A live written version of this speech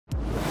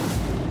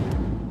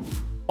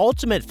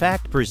Ultimate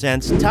Fact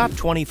presents Top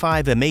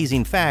 25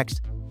 Amazing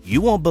Facts You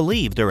Won't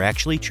Believe They're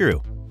Actually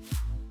True.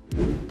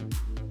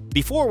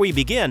 Before we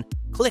begin,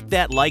 click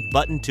that like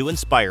button to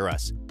inspire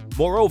us.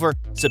 Moreover,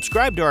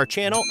 subscribe to our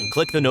channel and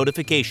click the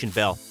notification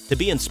bell to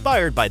be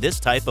inspired by this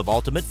type of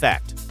ultimate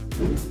fact.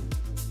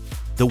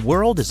 The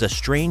world is a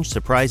strange,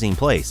 surprising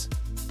place,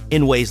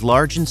 in ways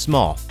large and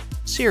small,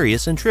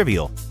 serious and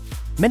trivial.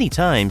 Many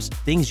times,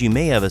 things you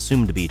may have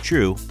assumed to be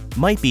true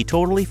might be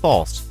totally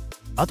false.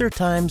 Other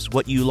times,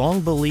 what you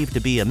long believed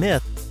to be a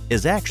myth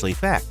is actually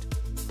fact.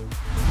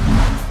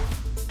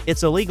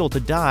 It's illegal to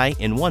die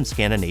in one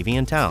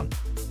Scandinavian town.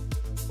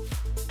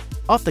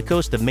 Off the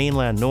coast of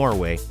mainland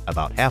Norway,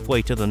 about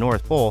halfway to the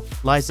North Pole,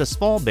 lies the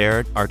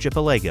Svalbard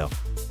archipelago.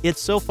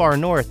 It's so far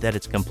north that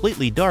it's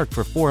completely dark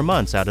for 4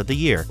 months out of the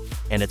year,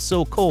 and it's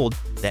so cold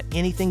that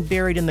anything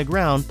buried in the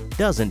ground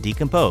doesn't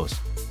decompose.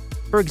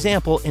 For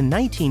example, in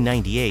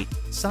 1998,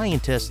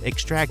 scientists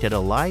extracted a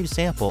live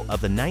sample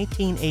of the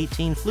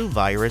 1918 flu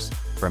virus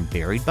from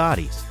buried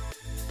bodies.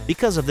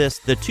 Because of this,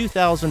 the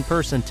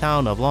 2,000-person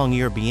town of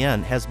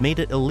Longyearbyen has made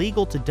it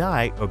illegal to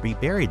die or be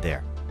buried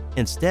there.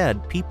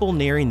 Instead, people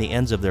nearing the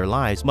ends of their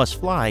lives must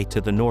fly to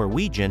the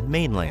Norwegian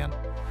mainland.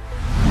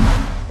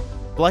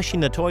 Flushing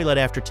the toilet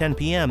after 10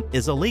 p.m.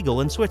 is illegal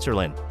in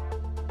Switzerland.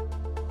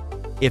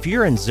 If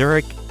you're in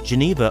Zurich,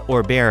 Geneva,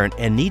 or Bern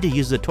and need to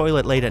use the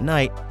toilet late at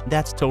night,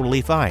 that's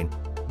totally fine.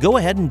 Go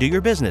ahead and do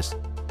your business.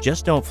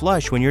 Just don't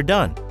flush when you're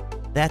done.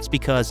 That's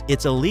because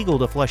it's illegal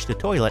to flush the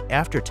toilet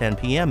after 10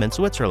 p.m. in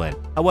Switzerland.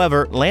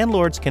 However,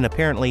 landlords can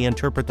apparently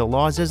interpret the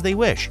laws as they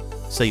wish,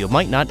 so you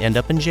might not end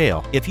up in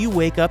jail if you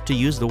wake up to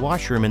use the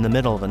washroom in the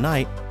middle of the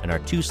night and are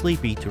too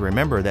sleepy to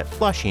remember that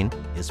flushing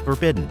is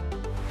forbidden.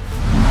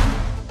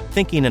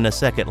 Thinking in a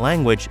second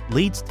language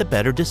leads to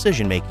better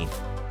decision-making.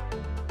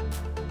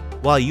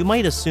 While you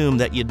might assume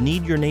that you'd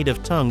need your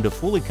native tongue to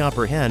fully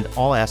comprehend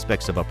all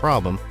aspects of a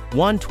problem,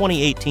 one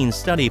 2018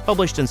 study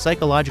published in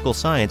Psychological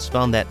Science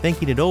found that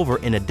thinking it over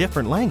in a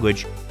different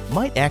language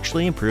might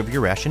actually improve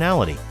your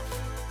rationality.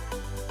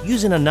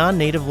 Using a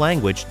non-native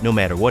language, no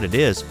matter what it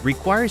is,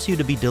 requires you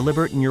to be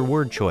deliberate in your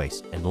word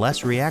choice and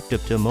less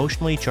reactive to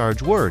emotionally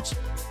charged words,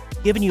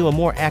 giving you a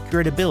more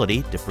accurate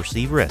ability to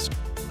perceive risk.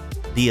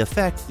 The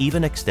effect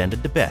even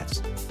extended to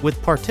bets,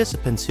 with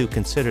participants who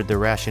considered the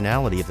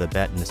rationality of the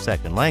bet in a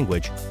second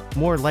language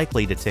more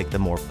likely to take the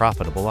more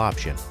profitable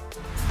option.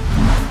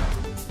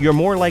 You're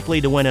more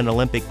likely to win an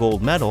Olympic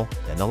gold medal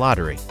than the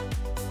lottery.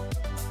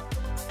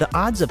 The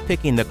odds of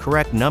picking the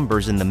correct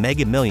numbers in the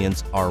Mega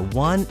Millions are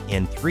 1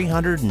 in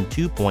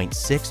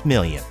 302.6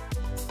 million.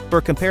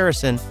 For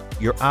comparison,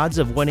 your odds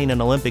of winning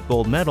an Olympic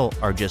gold medal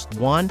are just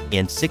 1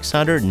 in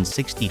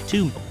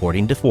 662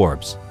 according to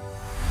Forbes.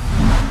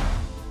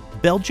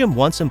 Belgium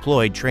once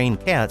employed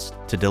trained cats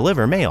to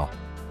deliver mail.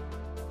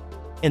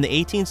 In the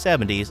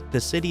 1870s,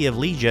 the city of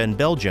Liege in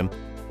Belgium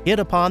hit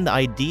upon the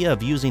idea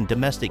of using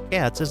domestic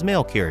cats as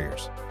mail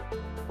carriers.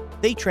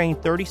 They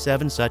trained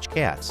 37 such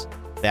cats,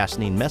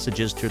 fastening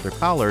messages to their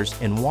collars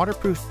in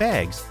waterproof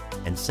bags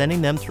and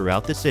sending them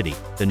throughout the city,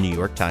 the New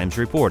York Times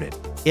reported.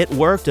 It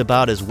worked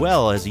about as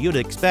well as you'd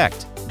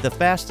expect. The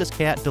fastest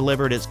cat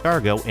delivered its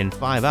cargo in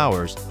 5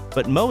 hours,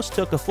 but most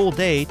took a full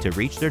day to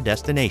reach their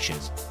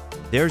destinations.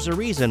 There's a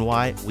reason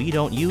why we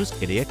don't use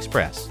Kitty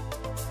Express.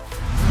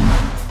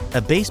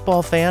 A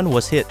baseball fan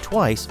was hit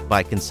twice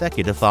by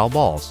consecutive foul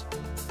balls.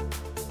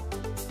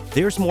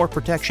 There's more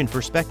protection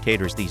for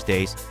spectators these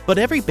days, but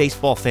every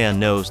baseball fan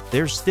knows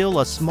there's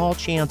still a small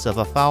chance of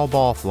a foul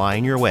ball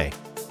flying your way.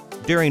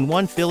 During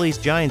one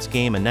Phillies-Giants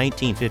game in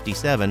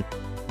 1957,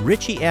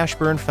 Richie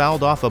Ashburn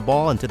fouled off a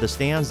ball into the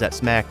stands that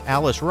smacked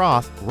Alice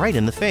Roth right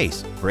in the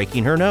face,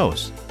 breaking her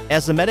nose.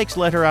 As the medics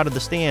let her out of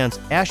the stands,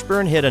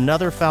 Ashburn hit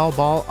another foul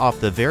ball off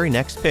the very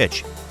next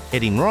pitch,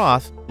 hitting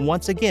Roth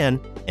once again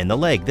in the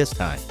leg this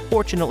time.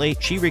 Fortunately,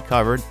 she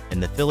recovered,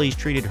 and the Phillies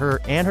treated her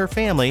and her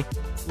family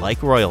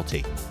like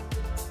royalty.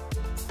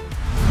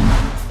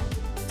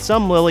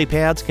 Some lily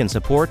pads can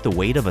support the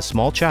weight of a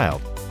small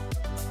child.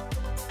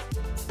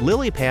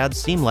 Lily pads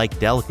seem like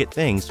delicate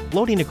things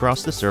floating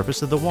across the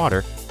surface of the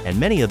water, and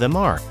many of them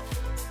are.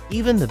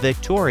 Even the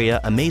Victoria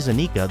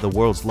amazonica, the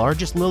world's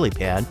largest lily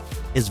pad,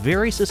 is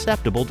very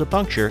susceptible to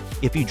puncture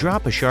if you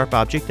drop a sharp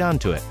object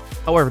onto it.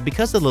 However,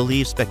 because of the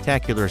leaf's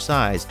spectacular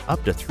size,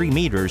 up to 3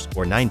 meters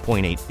or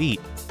 9.8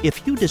 feet,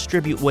 if you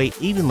distribute weight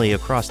evenly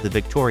across the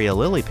Victoria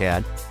lily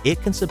pad,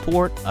 it can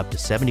support up to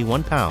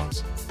 71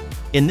 pounds.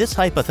 In this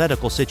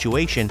hypothetical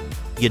situation,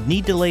 you'd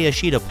need to lay a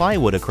sheet of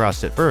plywood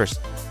across it first,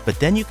 but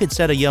then you could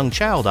set a young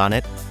child on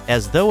it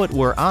as though it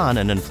were on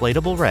an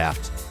inflatable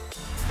raft.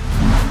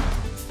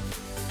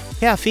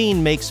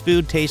 Caffeine makes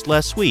food taste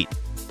less sweet.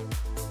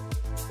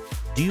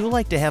 Do you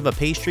like to have a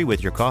pastry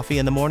with your coffee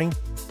in the morning?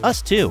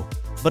 Us too.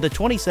 But a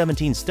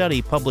 2017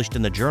 study published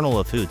in the Journal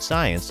of Food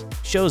Science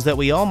shows that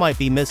we all might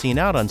be missing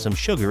out on some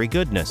sugary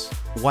goodness.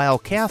 While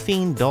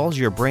caffeine dulls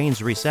your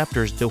brain's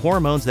receptors to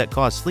hormones that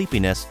cause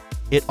sleepiness,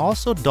 it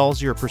also dulls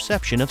your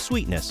perception of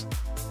sweetness.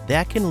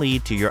 That can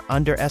lead to your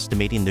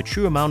underestimating the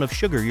true amount of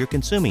sugar you're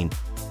consuming,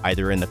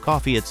 either in the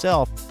coffee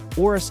itself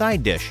or a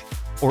side dish.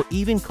 or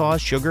even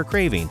cause sugar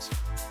cravings.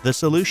 The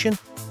solution?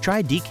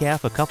 Try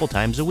decaf a couple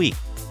times a week.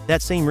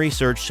 That same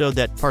research showed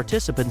that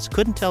participants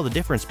couldn't tell the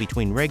difference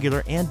between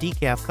regular and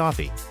decaf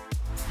coffee.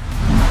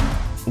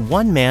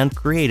 One man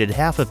created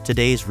half of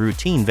today's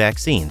routine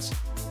vaccines.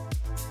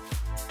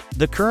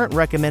 The current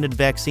recommended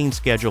vaccine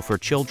schedule for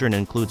children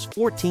includes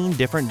 14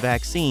 different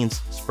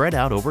vaccines spread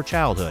out over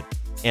childhood,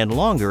 and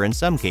longer in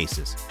some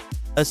cases.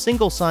 A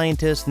single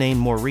scientist named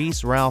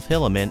Maurice Ralph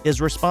Hilleman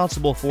is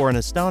responsible for an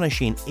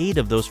astonishing 8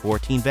 of those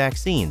 14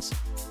 vaccines: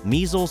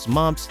 measles,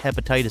 mumps,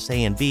 hepatitis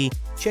A and B,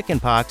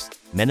 chickenpox,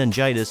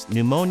 meningitis,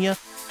 pneumonia,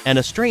 and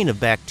a strain of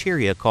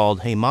bacteria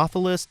called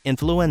Haemophilus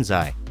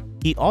influenzae.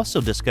 He also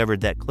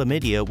discovered that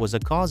chlamydia was a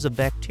cause of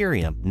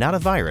bacterium, not a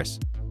virus.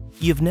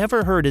 You've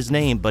never heard his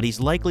name, but he's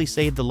likely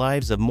saved the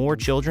lives of more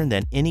children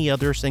than any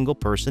other single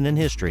person in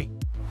history.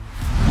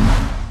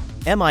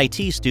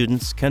 MIT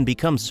students can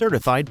become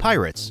certified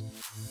pirates.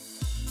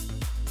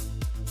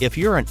 If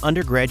you're an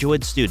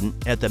undergraduate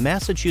student at the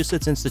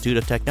Massachusetts Institute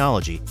of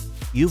Technology,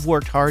 you've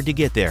worked hard to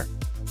get there,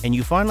 and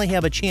you finally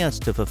have a chance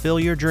to fulfill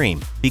your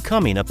dream,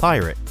 becoming a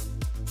pirate.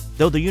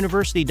 Though the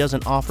university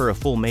doesn't offer a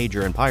full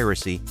major in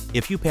piracy,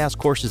 if you pass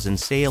courses in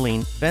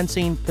sailing,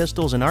 fencing,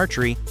 pistols, and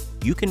archery,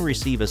 you can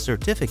receive a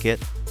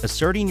certificate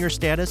asserting your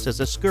status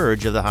as a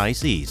scourge of the high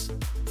seas.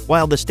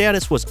 While the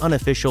status was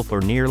unofficial for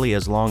nearly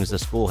as long as the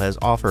school has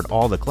offered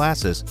all the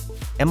classes,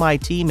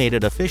 MIT made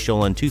it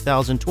official in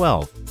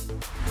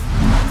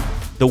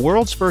 2012. The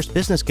world's first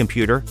business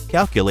computer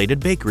calculated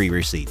bakery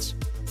receipts.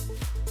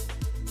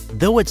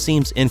 Though it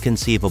seems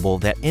inconceivable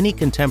that any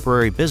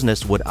contemporary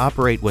business would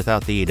operate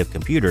without the aid of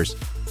computers,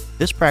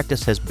 this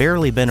practice has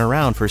barely been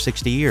around for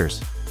 60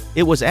 years.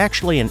 It was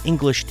actually an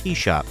English tea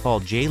shop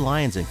called J.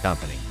 Lyons &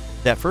 Company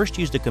that first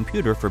used a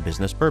computer for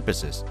business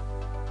purposes.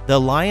 The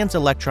Lyons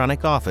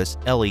Electronic Office,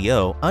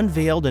 LEO,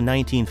 unveiled in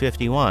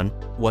 1951,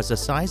 was the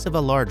size of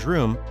a large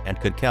room and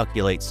could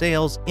calculate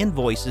sales,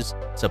 invoices,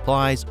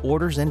 supplies,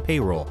 orders, and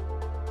payroll.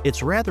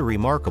 It's rather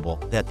remarkable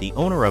that the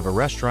owner of a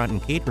restaurant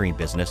and catering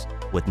business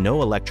with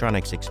no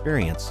electronics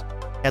experience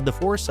had the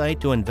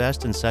foresight to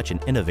invest in such an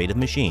innovative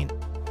machine.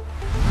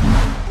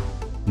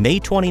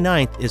 May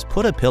 29th is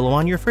Put a Pillow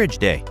on Your Fridge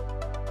Day.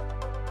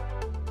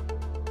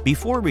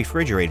 Before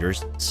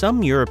refrigerators,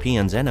 some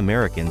Europeans and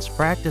Americans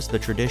practiced the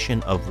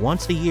tradition of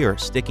once a year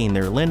sticking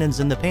their linens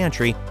in the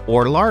pantry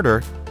or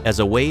larder as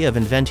a way of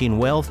inventing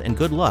wealth and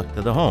good luck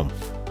to the home.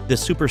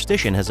 This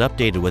superstition has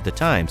updated with the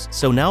times,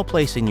 so now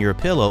placing your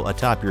pillow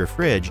atop your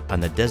fridge on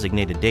the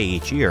designated day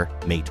each year,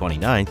 May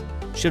 29th,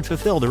 should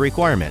fulfill the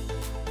requirement.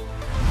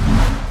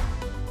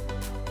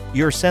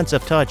 Your sense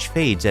of touch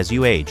fades as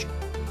you age.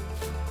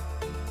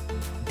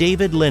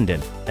 David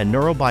Linden, a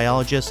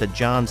neurobiologist at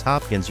Johns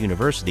Hopkins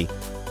University,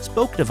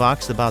 spoke to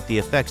Vox about the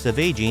effects of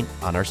aging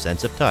on our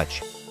sense of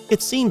touch.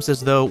 It seems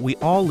as though we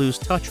all lose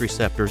touch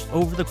receptors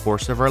over the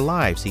course of our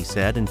lives, he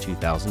said in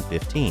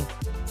 2015.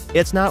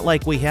 It's not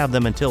like we have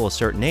them until a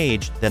certain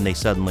age, then they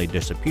suddenly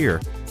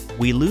disappear.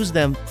 We lose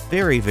them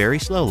very, very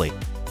slowly.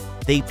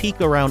 They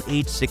peak around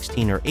age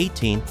 16 or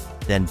 18,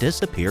 then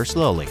disappear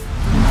slowly.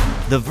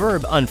 The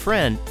verb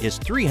unfriend is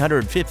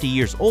 350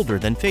 years older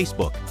than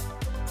Facebook.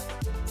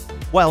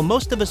 While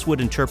most of us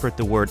would interpret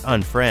the word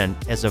unfriend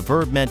as a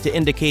verb meant to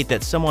indicate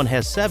that someone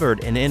has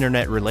severed an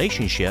internet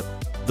relationship,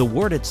 the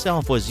word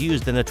itself was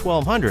used in the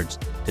 1200s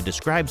to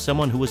describe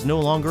someone who was no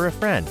longer a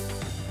friend.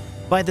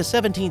 By the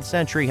 17th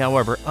century,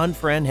 however,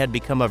 unfriend had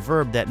become a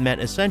verb that meant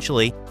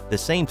essentially the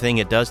same thing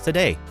it does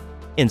today.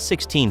 In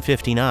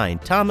 1659,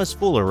 Thomas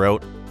Fuller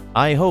wrote,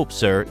 "I hope,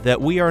 sir,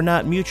 that we are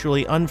not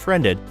mutually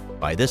unfriended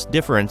by this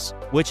difference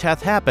which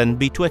hath happened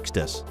betwixt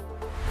us."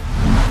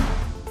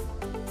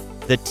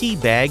 The tea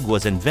bag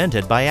was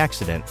invented by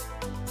accident.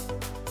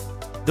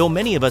 Though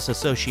many of us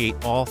associate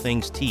all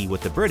things tea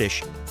with the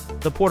British,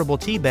 the portable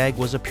tea bag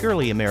was a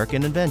purely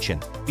American invention.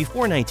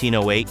 Before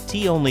 1908,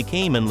 tea only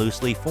came in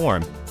loose leaf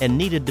form and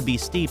needed to be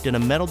steeped in a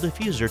metal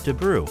diffuser to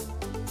brew.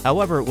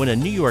 However, when a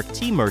New York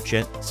tea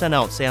merchant sent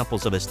out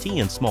samples of his tea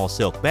in small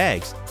silk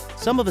bags,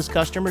 some of his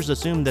customers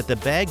assumed that the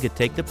bag could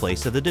take the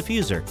place of the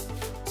diffuser,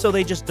 so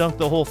they just dunked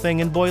the whole thing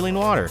in boiling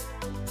water.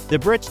 The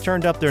Brits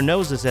turned up their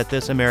noses at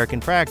this American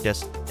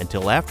practice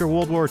until after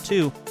World War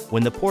II,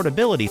 when the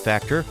portability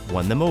factor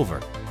won them over.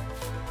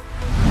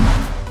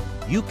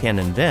 You can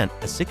invent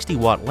a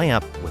 60-watt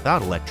lamp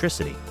without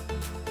electricity.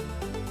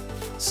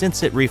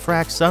 Since it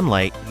refracts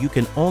sunlight, you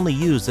can only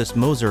use this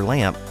Moser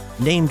lamp,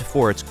 named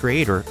for its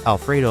creator,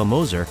 Alfredo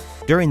Moser,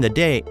 during the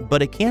day,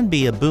 but it can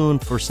be a boon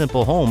for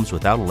simple homes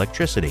without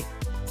electricity.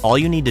 All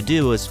you need to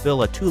do is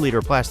fill a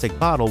 2-liter plastic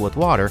bottle with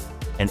water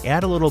and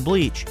add a little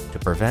bleach to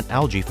prevent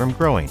algae from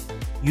growing.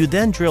 You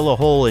then drill a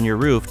hole in your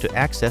roof to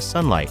access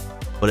sunlight,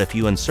 but if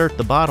you insert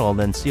the bottle and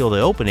then seal the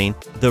opening,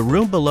 the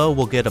room below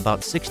will get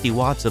about 60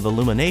 watts of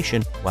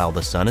illumination while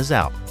the sun is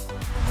out.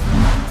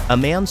 A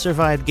man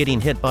survived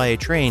getting hit by a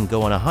train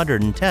going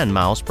 110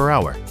 miles per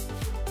hour.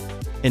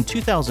 In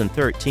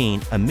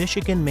 2013, a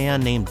Michigan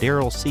man named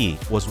Daryl C.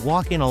 was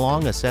walking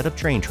along a set of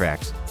train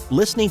tracks,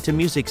 listening to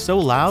music so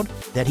loud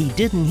that he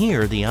didn't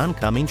hear the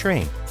oncoming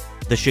train.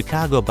 The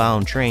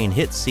Chicago-bound train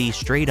hit C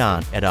straight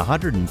on at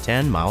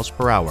 110 miles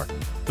per hour,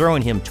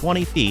 throwing him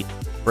 20 feet,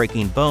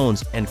 breaking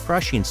bones and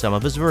crushing some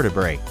of his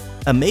vertebrae.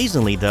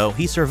 Amazingly, though,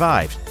 he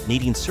survived,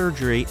 needing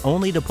surgery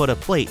only to put a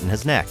plate in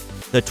his neck.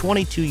 The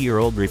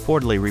 22-year-old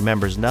reportedly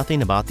remembers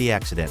nothing about the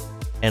accident,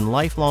 and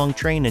lifelong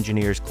train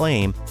engineers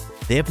claim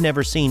they have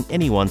never seen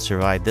anyone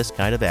survive this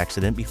kind of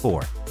accident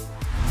before.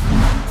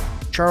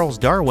 Charles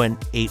Darwin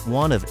ate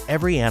one of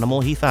every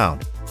animal he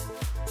found.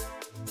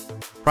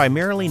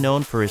 Primarily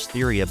known for his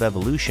theory of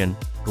evolution,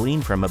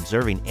 gleaned from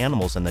observing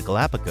animals in the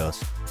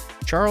Galapagos,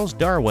 Charles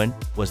Darwin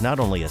was not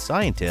only a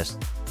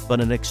scientist,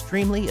 but an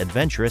extremely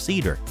adventurous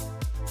eater.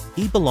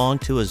 He belonged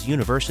to his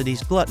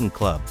university's glutton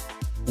club,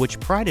 which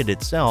prided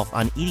itself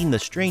on eating the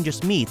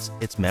strangest meats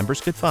its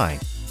members could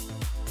find.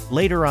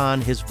 Later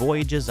on his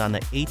voyages on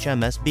the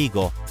HMS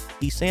Beagle,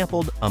 he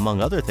sampled,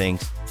 among other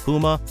things,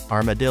 puma,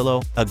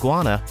 armadillo,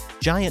 iguana,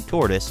 giant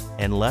tortoise,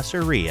 and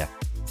lesser rhea.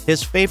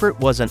 His favorite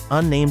was an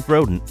unnamed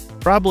rodent,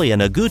 probably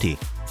an agouti,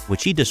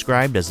 which he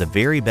described as the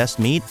very best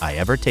meat I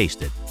ever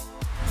tasted.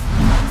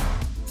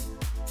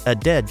 A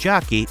dead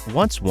jockey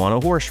once won a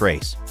horse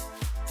race.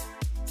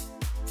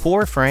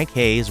 Poor Frank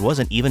Hayes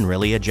wasn't even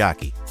really a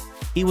jockey.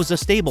 He was a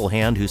stable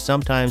hand who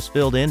sometimes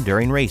filled in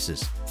during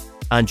races.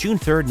 On June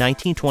 3,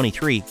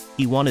 1923,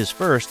 he won his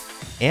first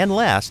and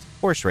last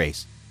horse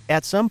race.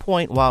 At some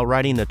point while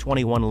riding the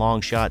 21 long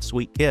shot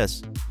Sweet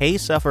Kiss,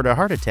 Hayes suffered a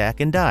heart attack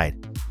and died.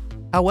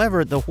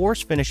 However, the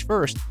horse finished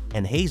first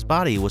and Hayes'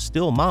 body was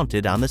still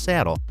mounted on the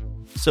saddle,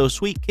 so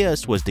Sweet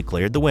Kiss was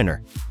declared the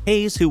winner.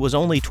 Hayes, who was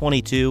only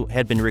 22,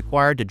 had been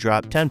required to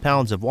drop 10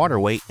 pounds of water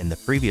weight in the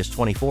previous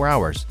 24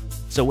 hours,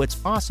 so it's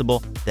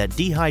possible that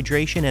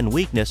dehydration and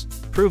weakness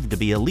proved to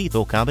be a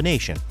lethal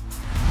combination.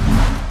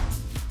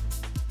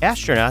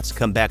 Astronauts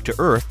come back to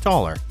Earth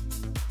taller.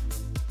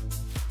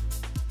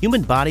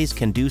 Human bodies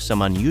can do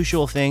some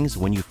unusual things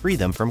when you free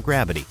them from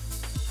gravity.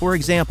 For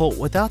example,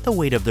 without the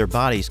weight of their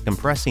bodies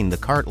compressing the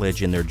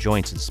cartilage in their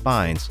joints and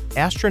spines,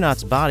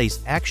 astronauts' bodies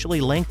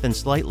actually lengthen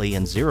slightly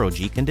in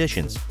zero-G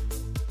conditions.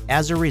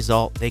 As a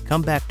result, they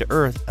come back to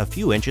Earth a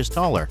few inches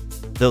taller,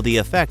 though the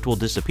effect will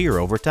disappear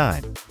over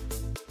time.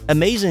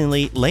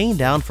 Amazingly, laying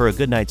down for a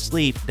good night's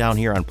sleep down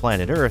here on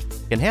planet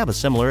Earth can have a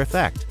similar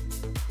effect.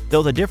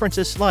 Though the difference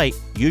is slight,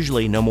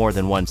 usually no more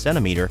than 1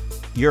 centimeter,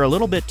 you're a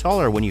little bit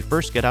taller when you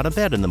first get out of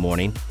bed in the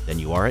morning than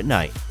you are at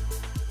night.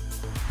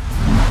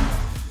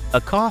 A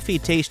coffee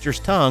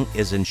taster's tongue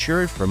is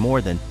insured for more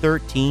than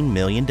 $13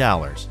 million.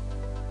 Costa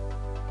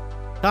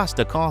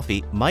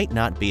Coffee might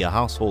not be a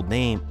household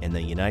name in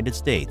the United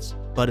States,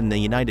 but in the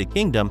United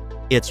Kingdom,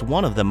 it's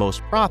one of the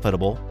most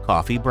profitable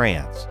coffee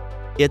brands.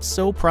 It's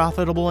so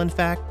profitable, in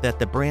fact, that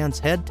the brand's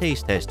head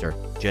taste tester,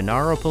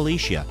 Gennaro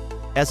Policia,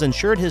 has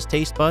insured his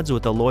taste buds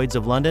with the Lloyds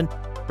of London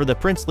for the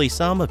princely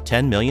sum of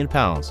 £10 million,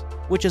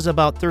 which is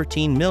about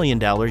 $13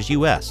 million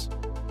US.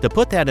 To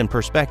put that in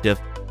perspective,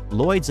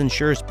 Lloyds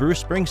insures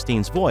Bruce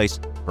Springsteen's voice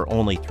for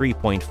only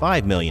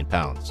 £3.5 million.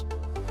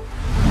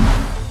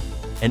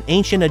 An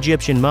ancient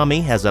Egyptian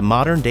mummy has a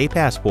modern-day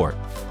passport.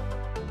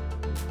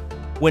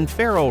 When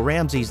Pharaoh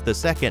Ramses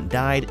II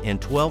died in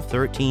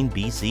 1213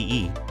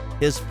 BCE,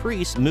 his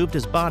priests moved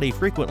his body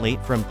frequently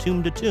from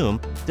tomb to tomb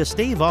to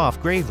stave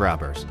off grave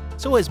robbers,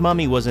 so his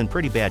mummy was in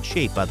pretty bad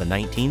shape by the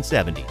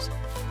 1970s.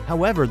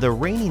 However, the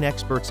reigning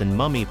experts in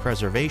mummy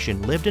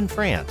preservation lived in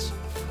France,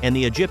 and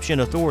the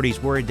Egyptian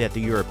authorities worried that the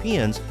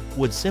Europeans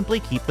would simply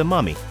keep the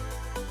mummy.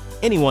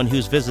 Anyone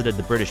who's visited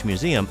the British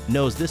Museum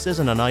knows this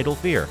isn't an idle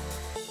fear.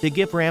 To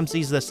give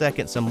Ramses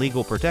II some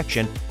legal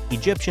protection,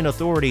 Egyptian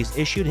authorities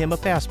issued him a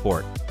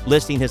passport,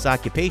 listing his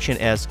occupation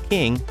as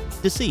king,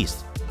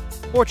 deceased.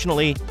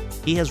 Fortunately,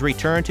 he has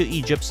returned to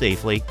Egypt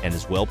safely and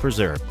is well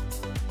preserved.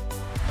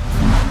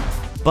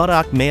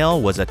 Buttock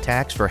male was a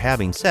tax for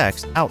having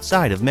sex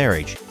outside of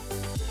marriage.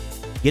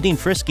 Getting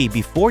frisky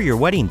before your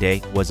wedding day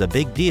was a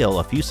big deal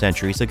a few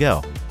centuries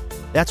ago.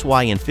 That's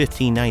why in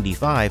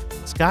 1595,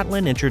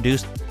 Scotland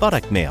introduced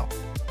buttock mail,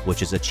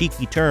 which is a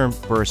cheeky term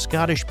for a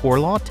Scottish poor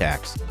law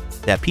tax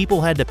that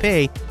people had to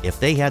pay if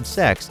they had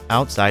sex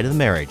outside of the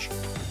marriage.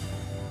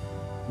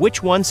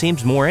 Which one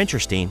seems more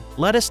interesting?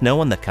 Let us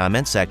know in the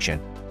comment section.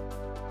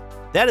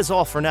 That is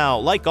all for now.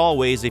 Like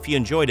always, if you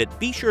enjoyed it,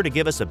 be sure to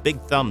give us a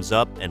big thumbs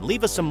up and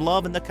leave us some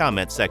love in the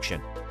comment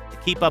section. To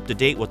keep up to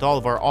date with all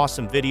of our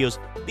awesome videos,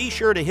 be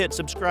sure to hit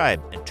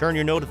subscribe and turn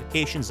your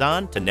notifications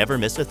on to never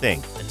miss a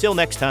thing. Until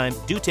next time,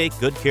 do take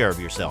good care of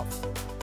yourself.